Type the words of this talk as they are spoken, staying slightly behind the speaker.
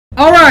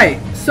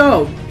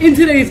So, in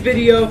today's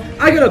video,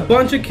 I got a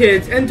bunch of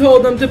kids and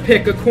told them to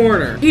pick a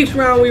corner. Each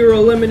round we were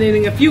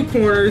eliminating a few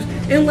corners,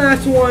 and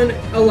last one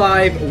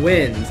alive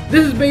wins.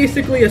 This is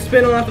basically a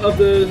spin-off of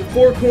the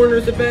 4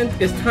 corners event.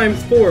 It's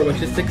times 4,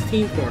 which is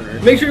 16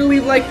 corners. Make sure to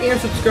leave a like and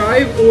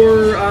subscribe,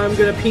 or I'm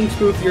gonna pink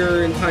spoof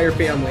your entire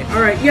family.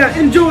 Alright, yeah,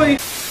 enjoy!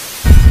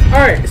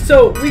 Alright,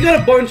 so we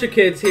got a bunch of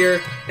kids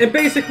here, and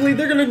basically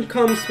they're gonna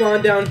come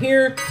spawn down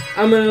here.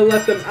 I'm gonna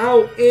let them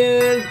out,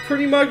 and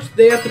pretty much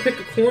they have to pick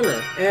a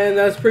corner. And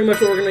that's pretty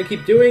much what we're gonna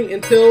keep doing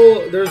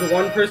until there's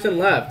one person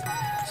left.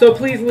 So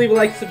please leave a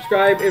like,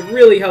 subscribe, it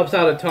really helps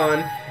out a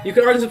ton. You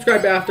can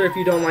unsubscribe after if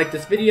you don't like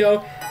this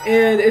video,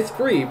 and it's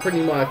free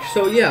pretty much.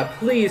 So yeah,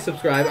 please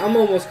subscribe. I'm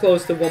almost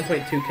close to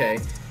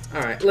 1.2k.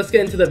 Alright, let's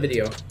get into the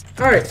video.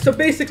 Alright, so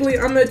basically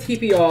I'm gonna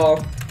TP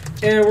all.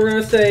 And we're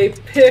going to say,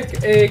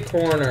 pick a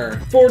corner.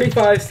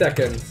 45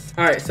 seconds.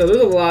 Alright, so there's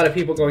a lot of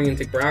people going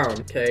into brown.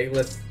 Okay,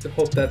 let's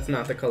hope that's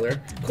not the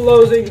color.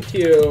 Closing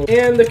queue.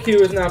 And the queue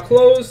is now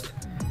closed.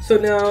 So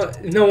now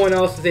no one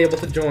else is able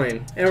to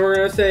join. And we're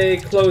going to say,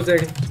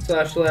 closing /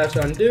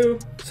 undo.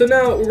 So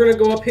now we're going to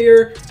go up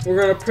here.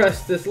 We're going to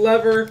press this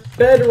lever.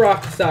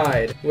 Bedrock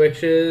side,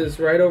 which is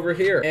right over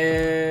here.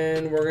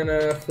 And we're going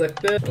to flick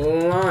this.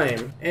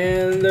 Lime.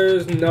 And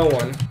there's no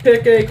one.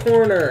 Pick a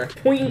corner.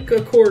 Twink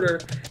a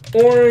quarter.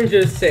 Orange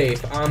is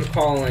safe, I'm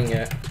calling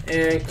it.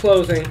 And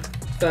closing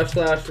 /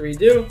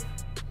 redo.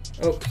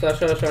 Oh,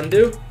 /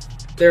 undo.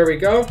 There we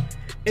go.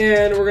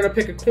 And we're gonna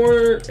pick a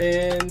corner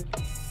and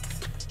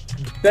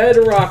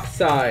bedrock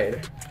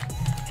side.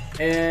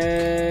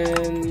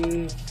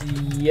 And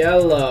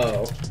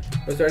yellow.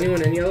 Was there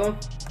anyone in yellow?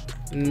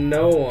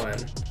 No one.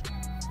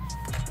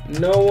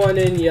 No one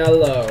in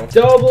yellow.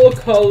 Double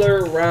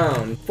color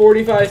round.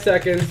 45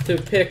 seconds to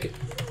pick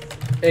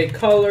a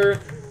color.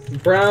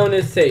 Brown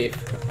is safe.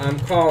 I'm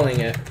calling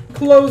it.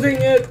 Closing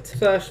it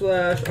 /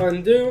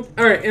 undo.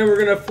 Alright, and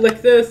we're gonna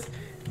flick this.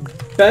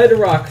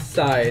 Bedrock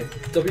side.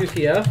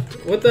 WTF?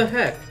 What the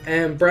heck?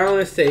 And brown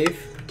is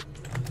safe.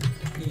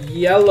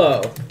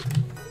 Yellow.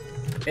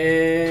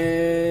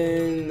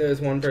 And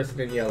there's one person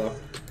in yellow.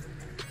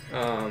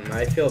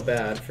 I feel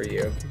bad for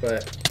you,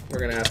 but we're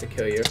gonna have to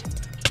kill you.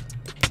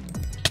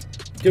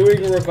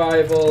 Doing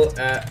revival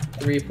at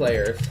 3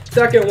 players.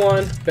 Second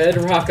one,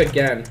 bedrock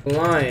again.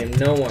 Lime,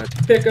 no one.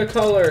 Pick a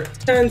color.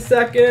 10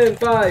 seconds.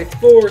 5,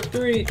 4,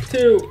 3,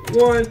 2,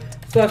 1.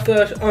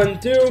 /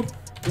 undo.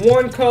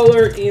 One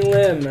color,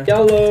 elim.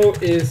 Yellow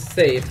is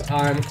safe.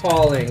 I'm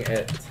calling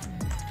it.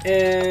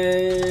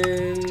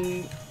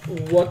 And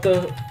what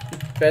the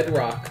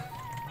bedrock?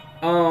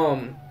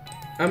 I'm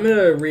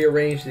gonna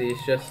rearrange these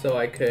just so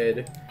I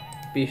could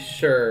be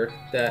sure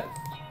that,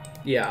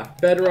 yeah,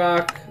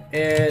 bedrock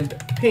and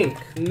pink.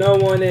 No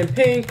one in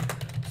pink.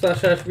 /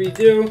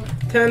 redo.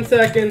 10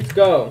 seconds,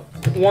 go.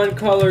 One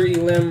color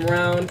elim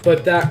round,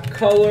 but that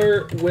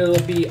color will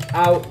be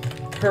out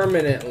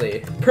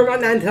permanently.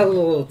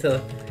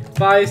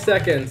 5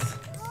 seconds.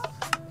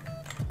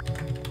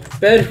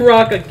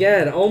 Bedrock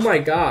again. Oh my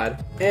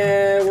god.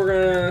 And we're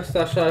gonna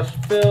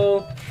 /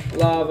 fill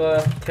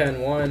lava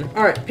 10-1.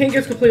 Alright, pink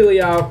is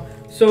completely out.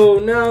 So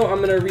now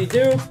I'm gonna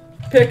redo.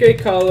 Pick a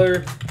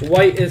color.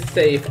 White is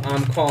safe.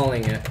 I'm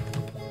calling it.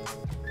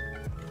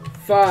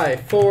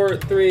 5, 4,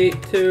 3,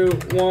 2,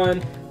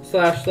 1.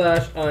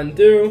 /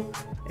 undo.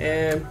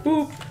 And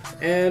boop.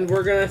 And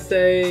we're gonna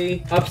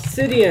say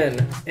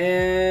obsidian.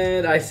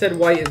 And I said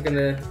white is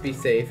gonna be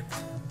safe.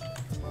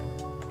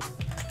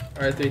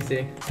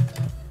 R3C.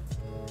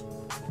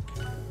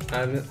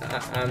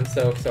 I'm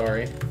so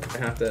sorry. I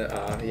have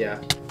to yeah.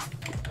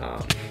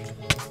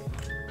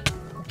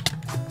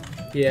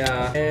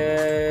 Yeah,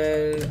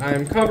 and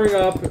I'm covering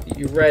up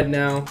you red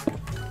now.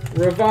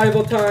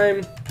 Revival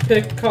time.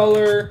 Pick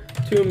color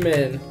to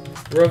min.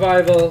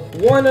 Revival.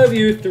 One of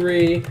you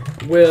 3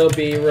 will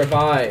be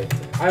revived.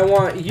 I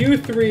want you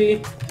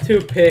 3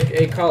 to pick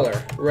a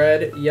color.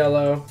 Red,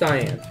 yellow,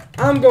 cyan.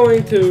 I'm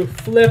going to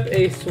flip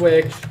a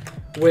switch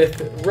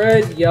with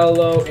red,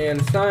 yellow,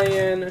 and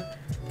cyan.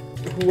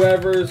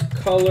 Whoever's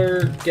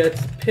color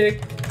gets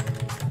picked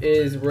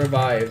is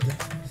revived.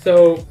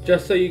 So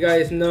just so you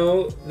guys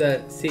know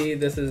that, see,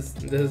 this is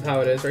how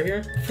it is right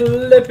here.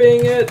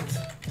 Flipping it.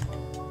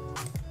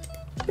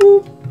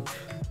 Boop.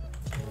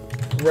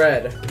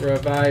 Red,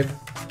 revive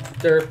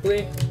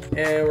Derply,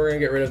 and we're gonna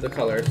get rid of the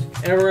colors.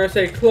 And we're gonna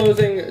say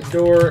closing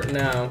door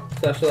now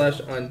 /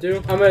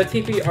 undo. I'm gonna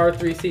TP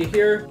R3C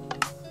here.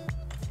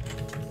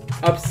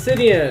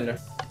 Obsidian.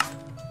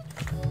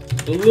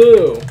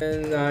 Blue.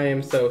 And I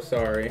am so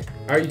sorry.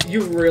 Are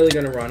you really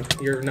gonna run?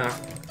 You're not.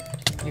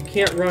 You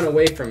can't run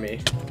away from me.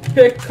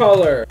 Pick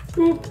color.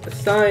 Boop.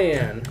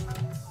 Cyan.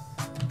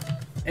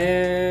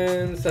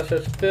 And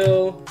 /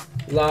 fill.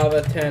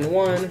 Lava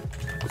 10-1.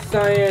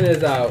 Cyan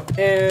is out.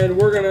 And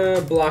we're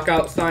gonna block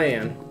out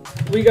cyan.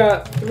 We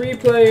got 3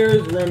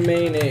 players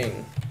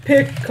remaining.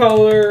 Pick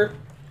color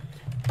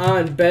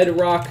on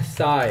bedrock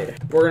side.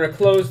 We're gonna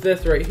close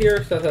this right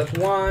here. /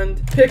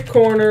 wand. Pick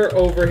corner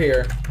over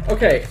here.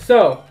 Okay,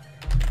 so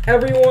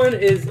everyone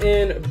is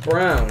in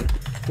brown,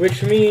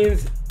 which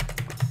means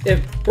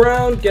If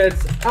brown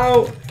gets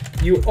out,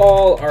 you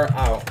all are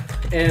out.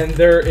 And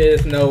there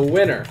is no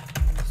winner.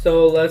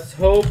 So let's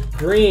hope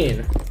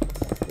green.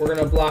 We're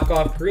gonna block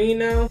off green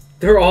now.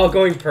 They're all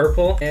going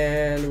purple.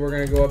 And we're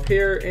gonna go up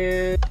here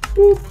and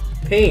boop,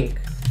 pink.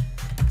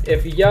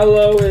 If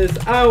yellow is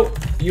out,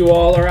 you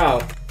all are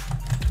out.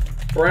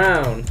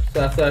 Brown,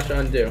 slash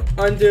undo.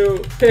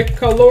 Undo, pick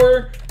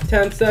color,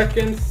 10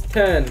 seconds,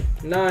 10,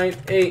 9,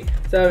 8,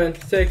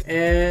 7, 6,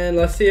 and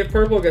let's see if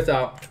purple gets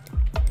out.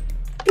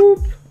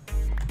 Boop.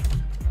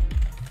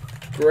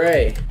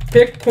 Gray.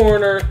 Pick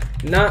corner,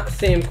 not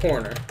same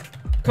corner.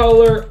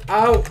 Color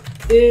out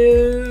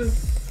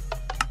is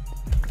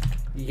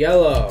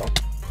yellow.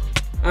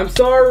 I'm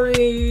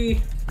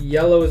sorry,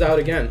 yellow is out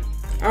again.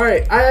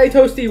 Alright,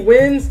 Toasty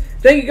wins.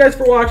 Thank you guys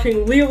for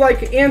watching. Leave a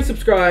like and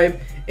subscribe.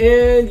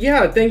 And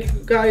yeah, thank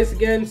you guys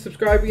again.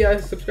 Subscribe, you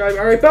guys. Subscribe.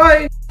 Alright,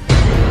 bye!